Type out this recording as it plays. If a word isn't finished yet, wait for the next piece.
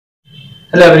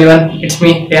Hello everyone, it's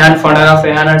me Rehan, founder of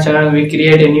RehanArt's channel. We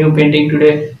create a new painting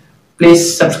today.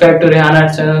 Please subscribe to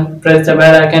RehanArt's channel, press the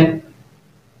bell icon.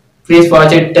 Please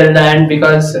watch it till the end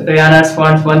because RehanArt's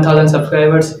wants 1000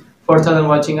 subscribers, 4000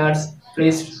 watching hours.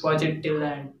 Please watch it till the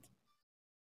end.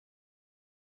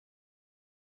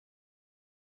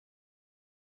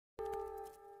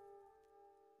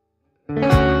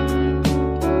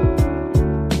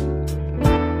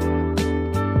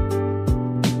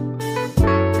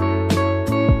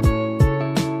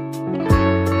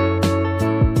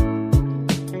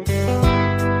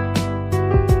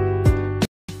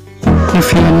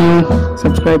 If you are new,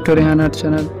 subscribe to RehanArt's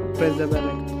channel, press the bell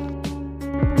icon.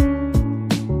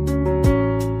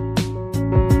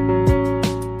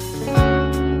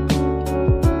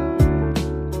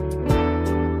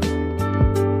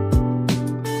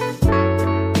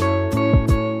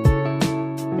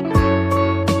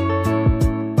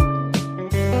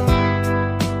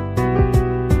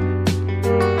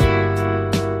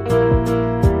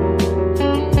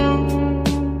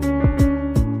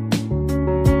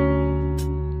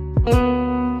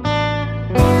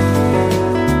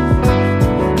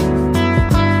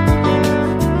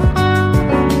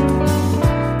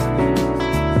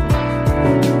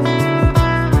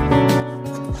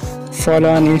 Follow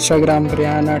on Instagram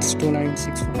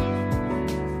RehanArt's2964.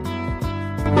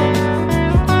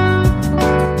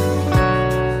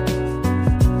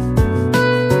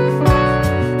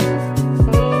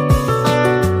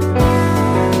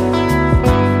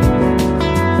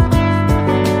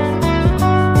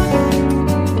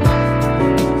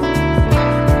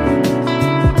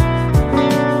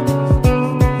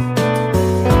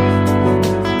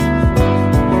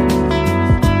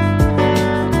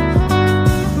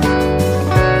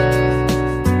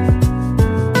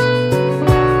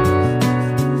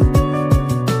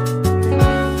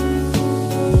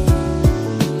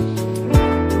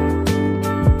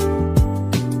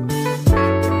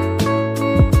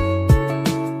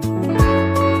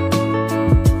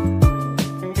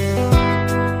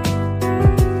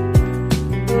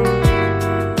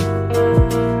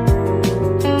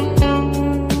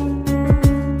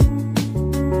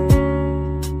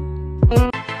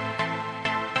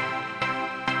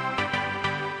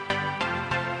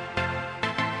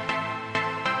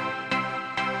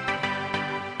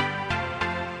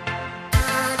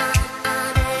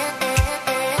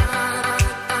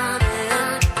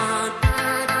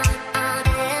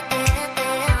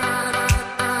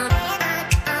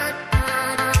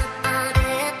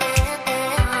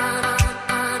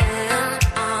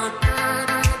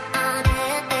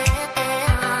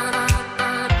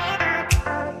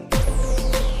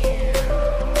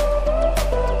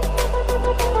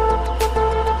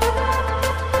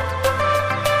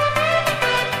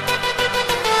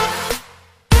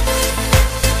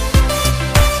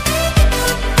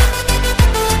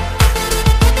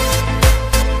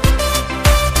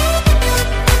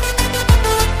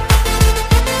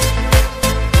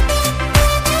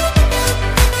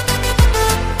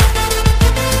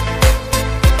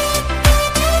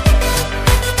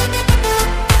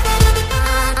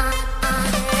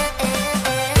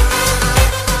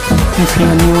 If you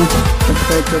are new,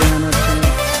 subscribe to RehanArt's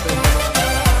channel.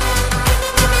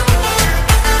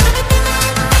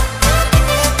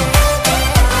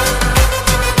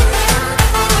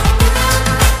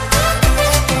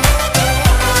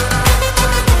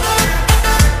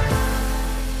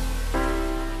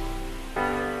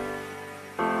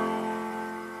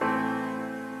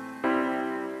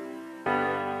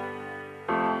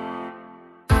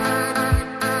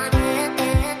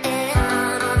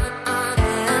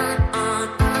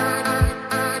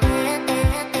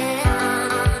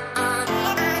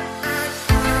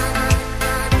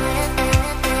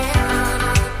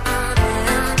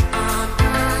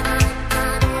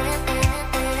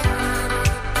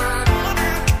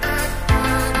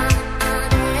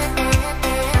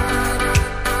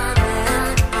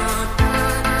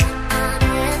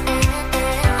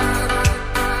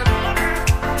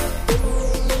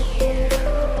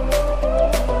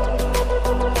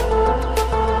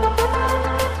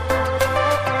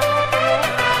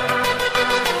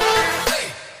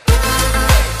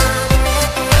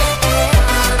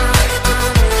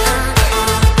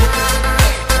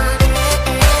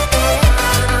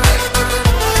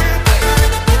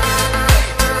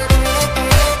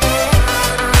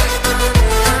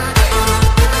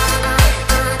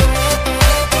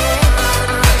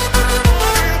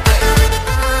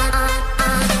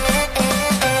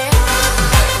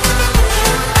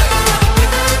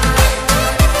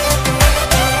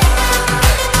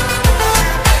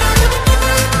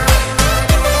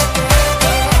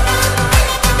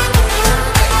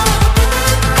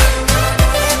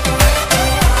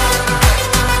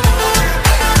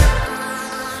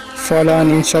 follow on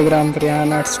Instagram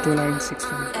RehanArt's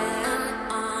 2961.